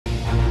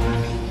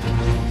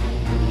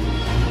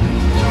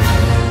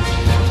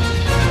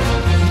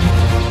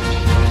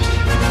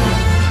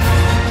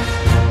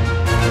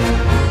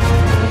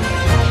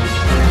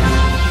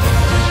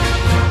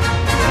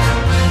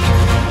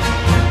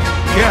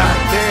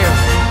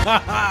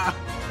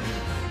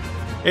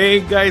Hey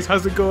guys,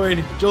 how's it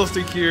going?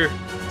 Joystick here.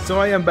 So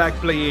I am back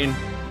playing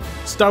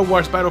Star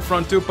Wars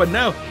Battlefront 2, but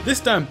now, this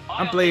time,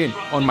 I'm playing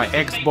on my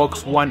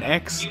Xbox One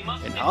X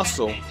and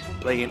also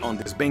playing on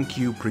this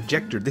BenQ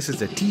projector. This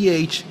is a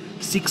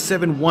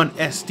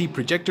TH671ST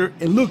projector,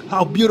 and look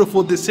how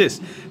beautiful this is.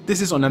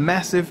 This is on a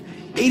massive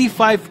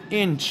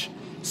 85-inch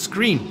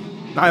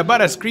screen. Now I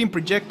bought a screen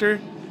projector,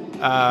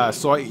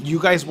 so you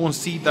guys won't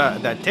see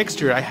that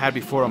texture I had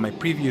before on my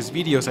previous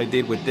videos I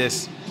did with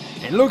this.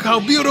 And look how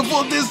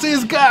beautiful this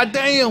is, god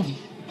damn!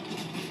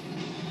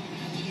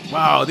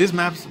 Wow, this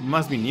map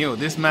must be new.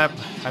 This map,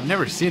 I've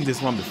never seen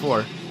this one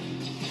before.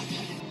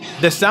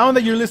 The sound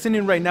that you're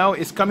listening right now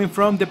is coming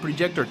from the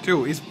projector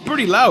too. It's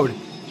pretty loud,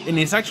 and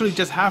it's actually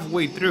just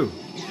halfway through.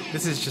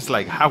 This is just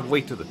like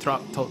halfway to the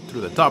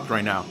top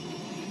right now.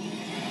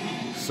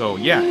 So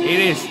yeah,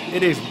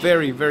 it is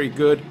very, very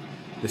good,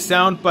 the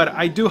sound, but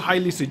I do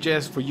highly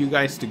suggest for you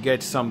guys to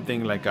get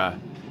something like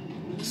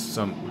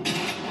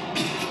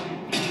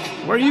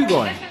Where are you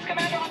going?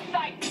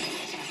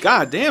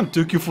 God damn,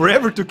 took you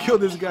forever to kill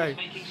this guy.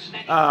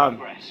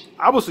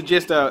 I would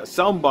suggest a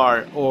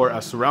soundbar or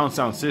a surround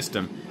sound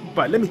system.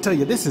 But let me tell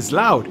you, this is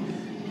loud.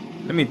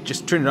 Let me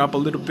just turn it up a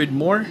little bit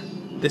more.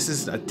 This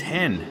is a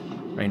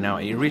 10 right now.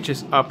 It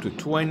reaches up to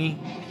 20.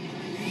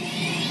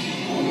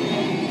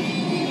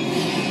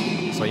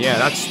 So yeah,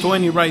 that's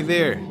 20 right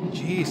there.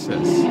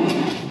 Jesus.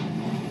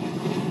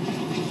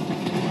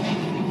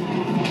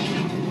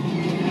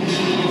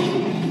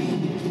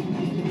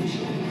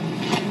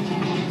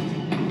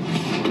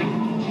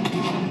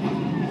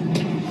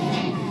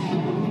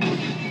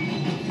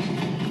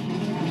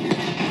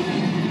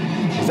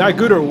 Is that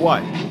good or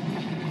what?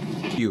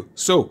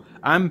 So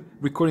I'm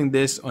recording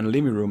this on a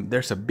living room.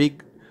 There's a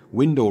big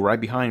window right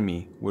behind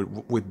me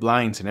with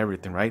blinds and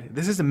everything, right?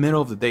 This is the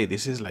middle of the day.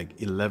 This is like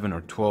 11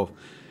 or 12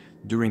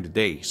 during the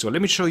day. So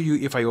let me show you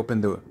if I open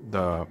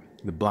the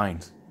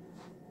blinds.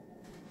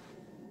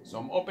 So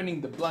I'm opening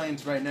the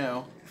blinds right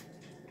now.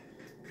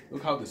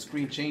 Look how the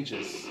screen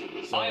changes.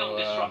 So, Ion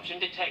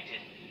disruption detected.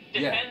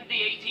 Defend the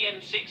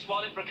ATM-6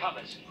 while it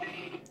recovers.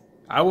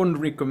 I wouldn't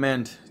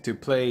recommend to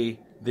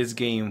play this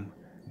game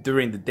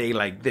during the day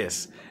like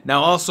this.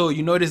 Now also,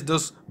 you notice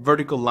those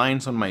vertical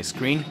lines on my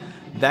screen?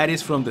 That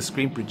is from the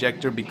screen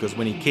projector, because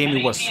when it came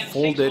it was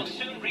folded.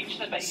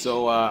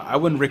 So I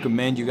wouldn't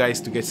recommend you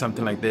guys to get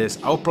something like this.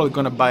 I was probably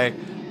gonna buy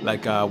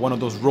like one of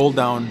those roll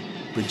down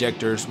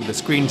projectors with the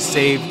screen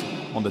saved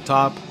on the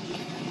top.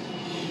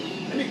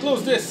 Let me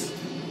close this.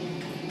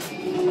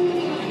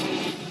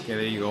 Okay,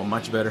 there you go,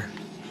 much better.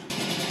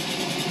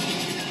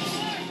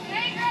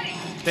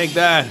 Take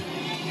that.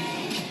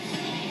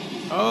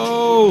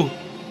 Oh!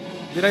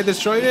 Did I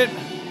destroy it?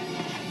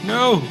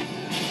 No!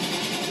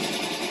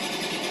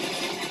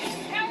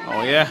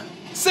 Oh yeah.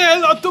 Say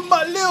hello to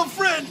my little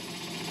friend!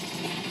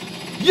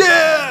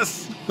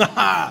 Yes!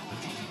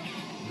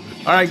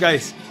 Alright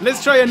guys,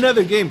 let's try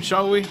another game,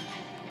 shall we?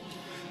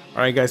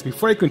 Alright guys,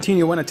 before I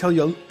continue, I want to tell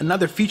you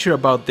another feature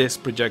about this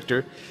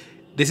projector.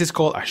 This is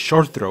called a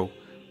short throw.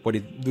 What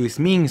this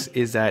means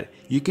is that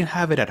you can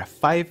have it at a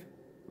 5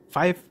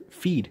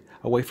 feet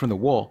away from the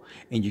wall,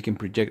 and you can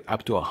project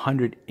up to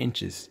 100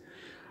 inches.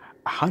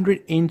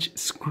 100-inch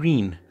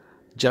screen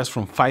just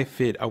from 5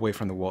 feet away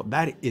from the wall.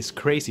 That is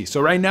crazy. So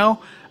right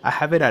now I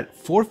have it at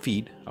 4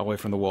 feet away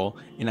from the wall,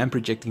 and I'm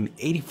projecting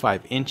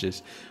 85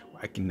 inches.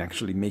 I can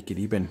actually make it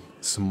even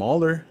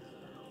smaller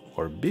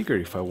or bigger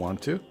if I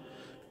want to.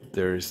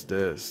 There's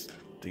this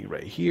thing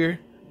right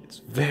here. It's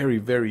very,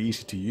 very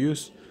easy to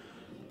use.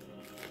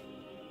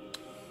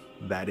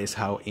 That is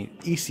how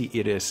easy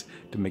it is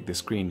to make the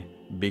screen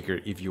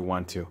bigger if you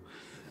want to.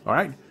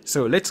 Alright,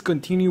 so let's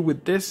continue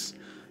with this.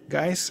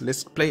 Guys,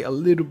 let's play a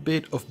little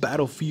bit of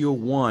Battlefield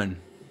 1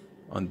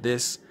 on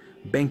this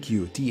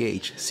BenQ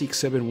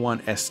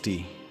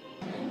TH671ST.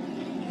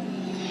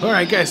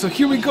 Alright guys, so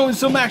here we go in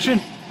some action.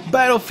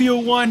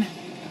 Battlefield 1.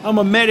 I'm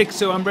a medic,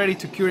 so I'm ready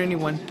to cure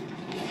anyone.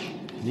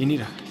 You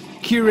need a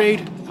cure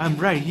aid. I'm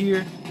right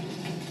here.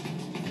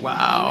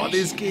 Wow,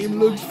 this game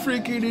looks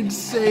freaking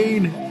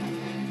insane.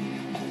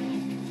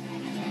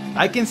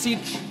 I can see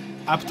it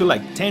up to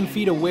like 10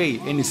 feet away,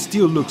 and it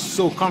still looks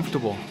so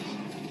comfortable.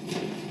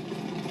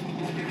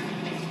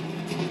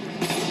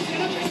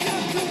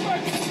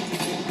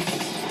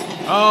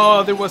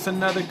 Oh, there was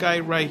another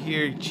guy right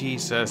here.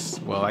 Jesus.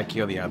 Well, I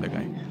killed the other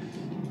guy.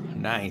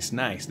 Nice,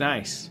 nice,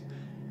 nice.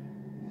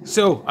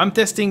 So, I'm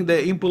testing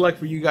the input lag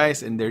for you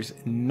guys, and there's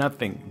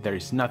nothing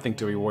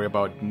to be worried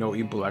about. No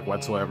input lag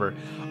whatsoever.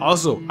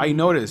 Also, I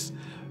noticed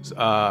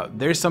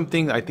there's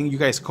something, I think you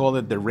guys call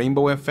it the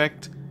rainbow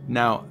effect.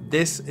 Now,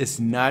 this is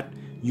not,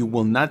 you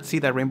will not see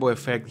that rainbow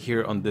effect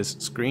here on this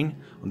screen,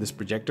 on this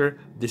projector.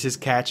 This is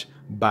catched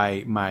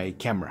by my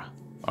camera.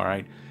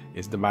 Alright?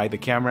 It's by the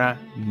camera,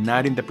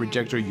 not in the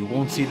projector. You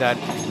won't see that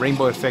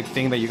rainbow effect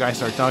thing that you guys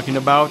are talking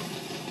about.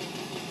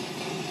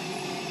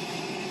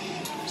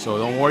 So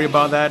don't worry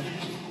about that.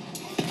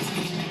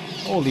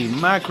 Holy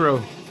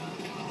macro.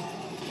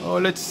 Oh,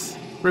 let's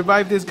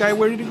revive this guy.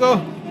 Where did he go?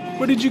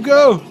 Where did you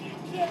go?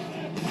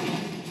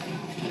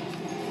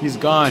 He's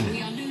gone.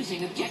 We are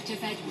losing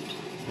objective Edward.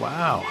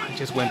 Wow, I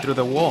just went through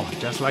the wall,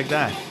 just like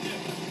that.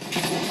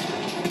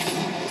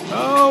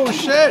 Oh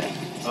shit!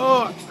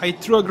 Oh, I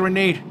threw a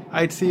grenade.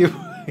 I'd see if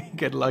I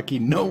get lucky.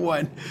 No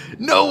one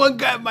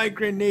got my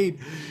grenade.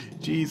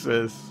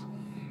 Jesus.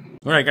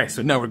 Alright guys,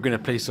 so now we're gonna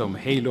play some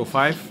Halo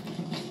 5.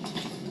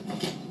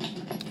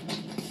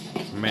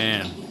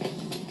 Man.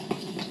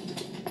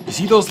 You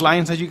see those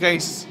lines that you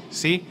guys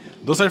see?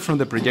 Those are from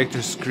the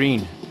projector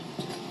screen,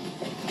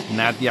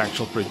 not the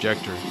actual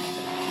projector.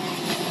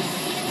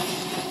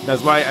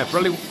 That's why I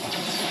probably...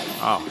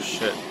 Oh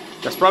shit.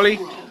 That's probably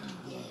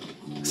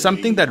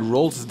something that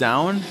rolls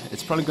down.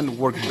 It's probably going to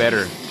work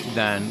better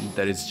than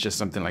that it's just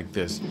something like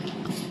this.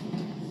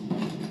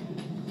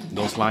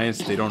 Those lines,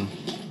 they don't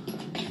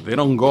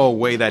go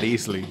away that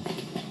easily.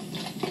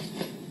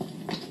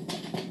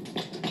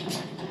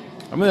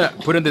 I'm gonna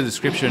put in the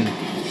description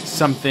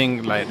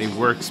something like it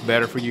works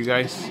better for you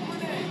guys,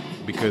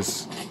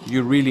 because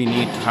you really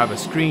need to have a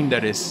screen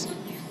that is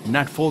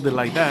not folded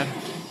like that.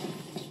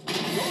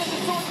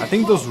 I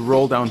think those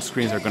roll down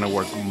screens are gonna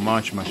work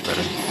much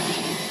better.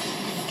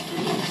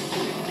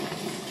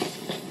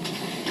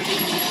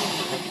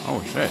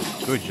 Oh shit,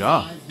 good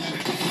job.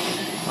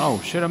 Oh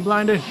shit, I'm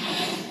blinded.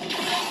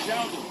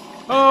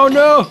 Oh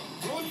no!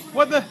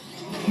 What the?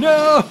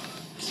 No!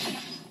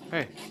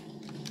 Hey.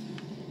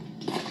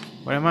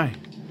 Where am I?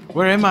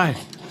 Where am I?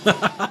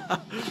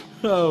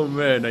 Oh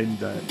man, I'm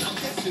dead.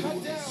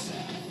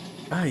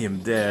 I am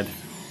dead.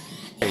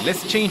 Okay,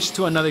 let's change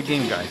to another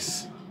game,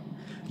 guys.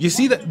 You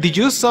see that? Did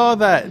you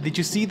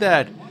see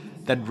that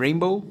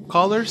rainbow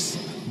colors?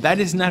 That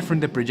is not from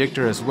the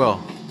projector as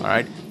well. All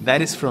right,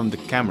 that is from the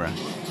camera.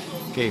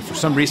 Okay, for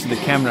some reason the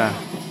camera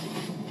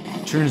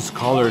turns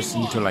colors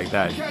into like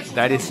that.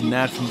 That is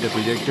not from the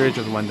projector.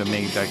 Just want to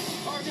make that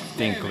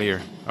thing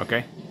clear.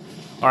 Okay.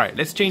 All right,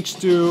 let's change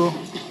to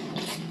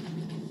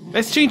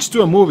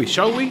a movie,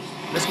 shall we?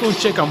 Let's go and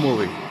check a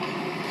movie.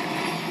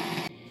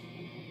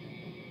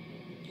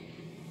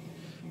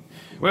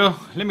 Well,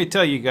 let me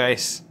tell you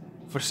guys,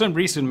 for some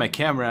reason my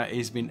camera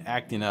has been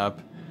acting up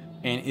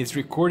and it's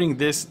recording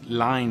these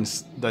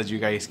lines that you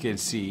guys can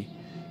see,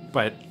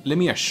 but let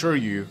me assure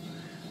you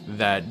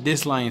that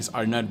these lines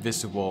are not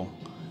visible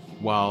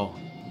while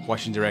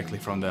watching directly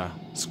from the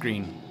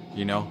screen.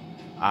 You know,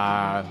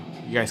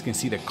 you guys can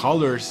see the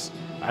colors.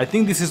 I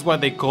think this is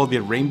what they call the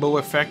rainbow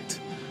effect,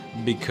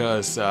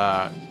 because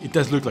it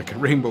does look like a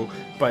rainbow,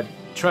 but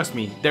trust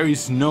me, there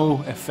is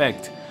no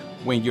effect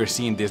when you're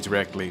seeing this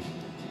directly.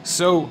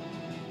 So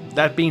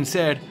that being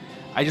said,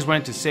 I just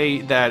wanted to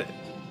say that,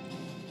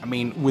 I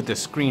mean, with the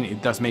screen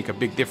it does make a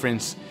big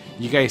difference.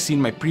 You guys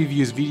seen my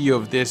previous video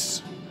of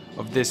this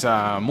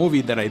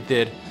movie that I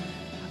did,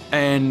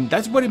 and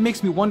that's what it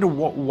makes me wonder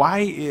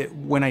why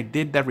when I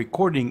did that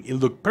recording it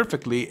looked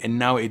perfectly and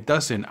now it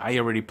doesn't. I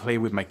already played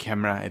with my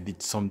camera, I did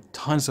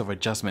tons of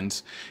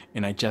adjustments,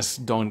 and I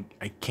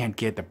can't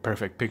get the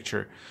perfect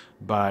picture,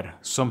 but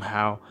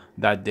somehow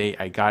that day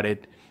I got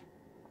it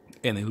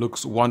and it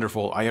looks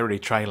wonderful. I already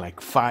tried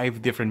like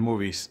 5 different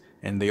movies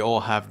and they all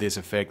have this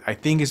effect. I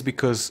think it's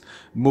because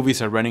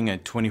movies are running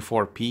at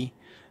 24p,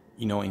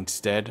 you know,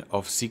 instead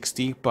of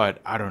 60, but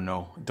I don't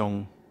know.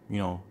 Don't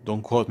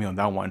quote me on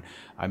that one.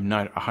 I'm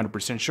not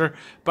 100% sure,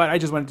 but I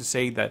just wanted to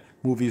say that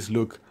movies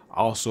look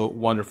also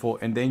wonderful.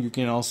 And then you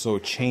can also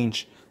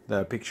change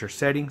the picture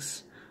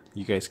settings.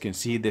 You guys can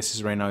see this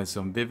is right now, it's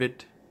on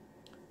vivid.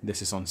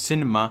 This is on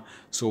cinema.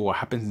 So what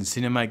happens in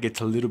cinema, it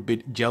gets a little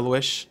bit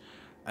yellowish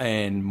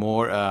and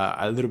more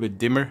a little bit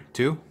dimmer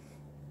too.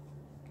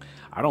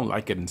 I don't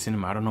like it in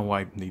cinema. I don't know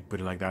why they put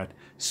it like that.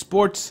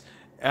 Sports,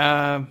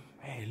 hey,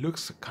 it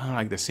looks kind of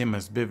like the same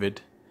as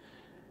vivid.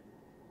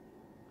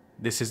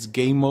 This is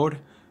game mode.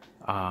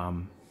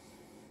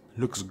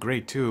 Looks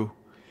great too.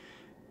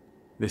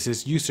 This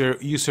is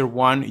user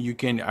 1. You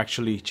can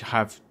actually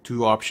have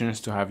 2 options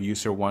to have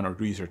user 1 or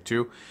user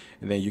 2,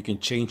 and then you can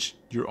change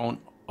your own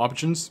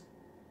options.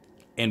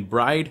 And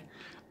bright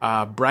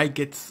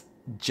gets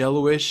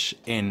yellowish,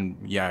 and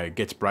yeah, it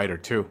gets brighter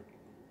too.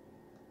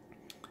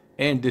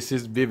 And this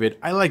is vivid.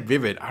 I like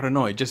vivid. I don't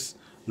know, it just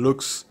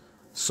looks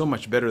so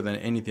much better than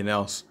anything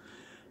else.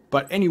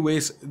 But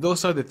anyways,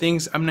 those are the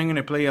things. I'm not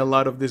gonna play a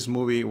lot of this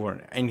movie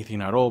or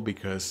anything at all,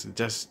 because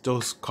just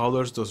those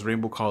colors, those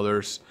rainbow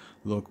colors,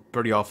 look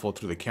pretty awful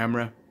through the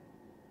camera.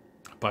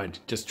 But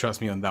just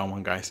trust me on that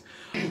one, guys.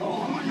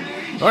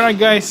 Alright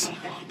guys,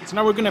 so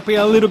now we're gonna play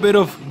a little bit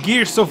of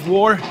Gears of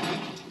War.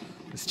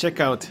 Let's check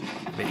out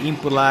the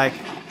input lag.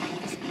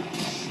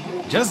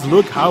 Just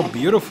look how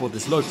beautiful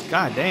this looks.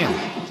 God damn,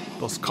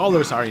 those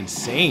colors are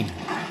insane.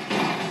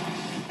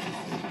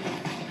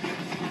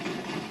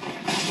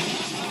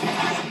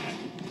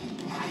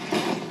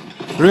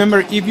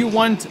 Remember, if you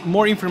want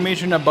more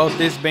information about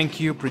this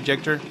BenQ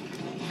projector,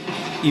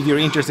 if you're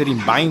interested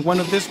in buying one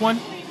of this one,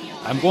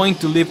 I'm going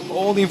to leave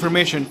all the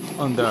information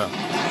on the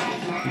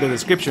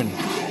description.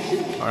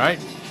 Alright,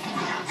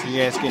 so you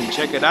guys can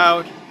check it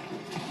out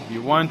if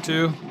you want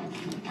to.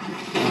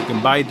 You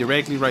can buy it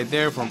directly right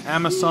there from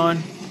Amazon.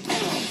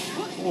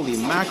 Holy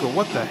mackerel,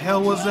 what the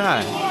hell was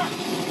that?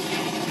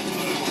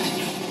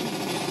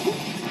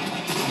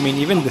 I mean,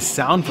 even the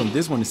sound from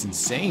this one is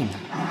insane.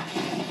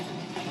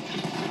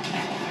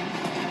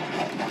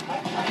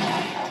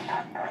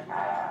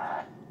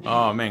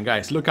 Oh man,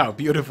 guys, look how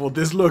beautiful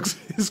this looks.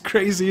 It's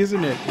crazy,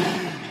 isn't it?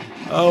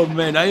 Oh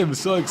man, I am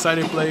so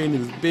excited playing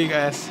this big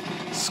ass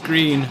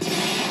screen. Let's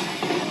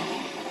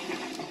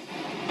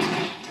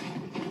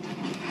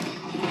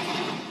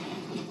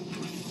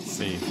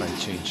see if I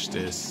change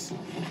this.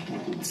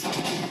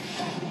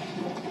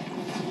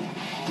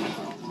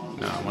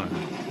 No, I want to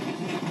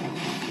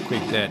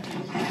quick that.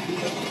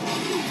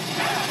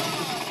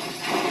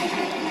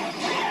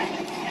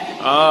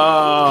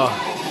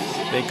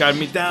 Oh, they got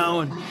me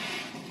down.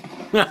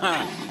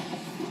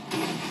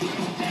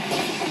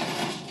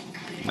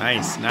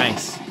 Nice,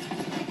 nice.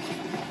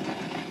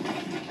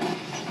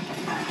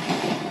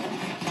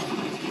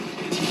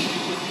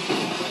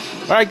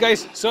 Alright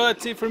guys, so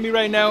that's it for me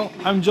right now.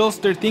 I'm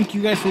Jolster. Thank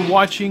you guys for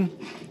watching.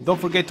 Don't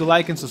forget to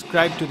like and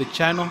subscribe to the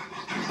channel.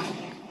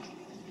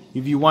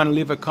 If you want to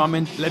leave a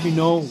comment, let me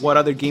know what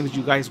other games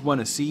you guys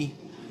want to see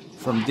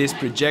from this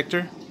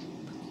projector.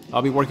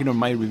 I'll be working on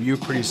my review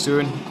pretty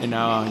soon, and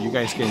you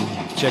guys can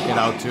check it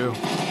out too.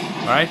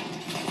 Alright?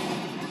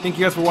 Thank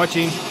you guys for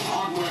watching.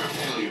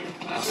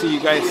 I'll see you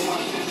guys.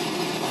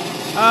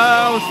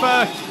 Oh,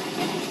 fuck!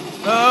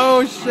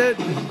 Oh, shit!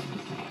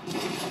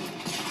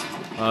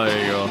 Oh,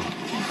 there you go.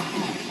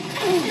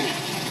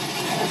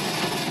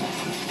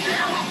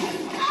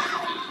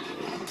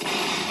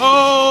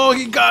 Oh,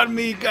 he got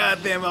me!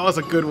 God damn, that was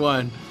a good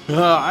one.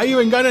 I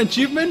even got an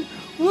achievement?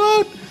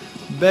 What?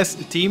 Best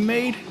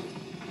teammate?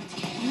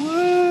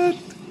 What?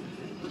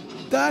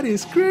 That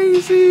is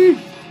crazy!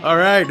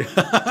 Alright.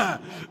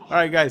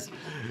 Alright, guys.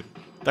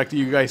 Talk to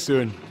you guys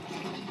soon.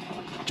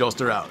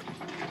 Jolster out.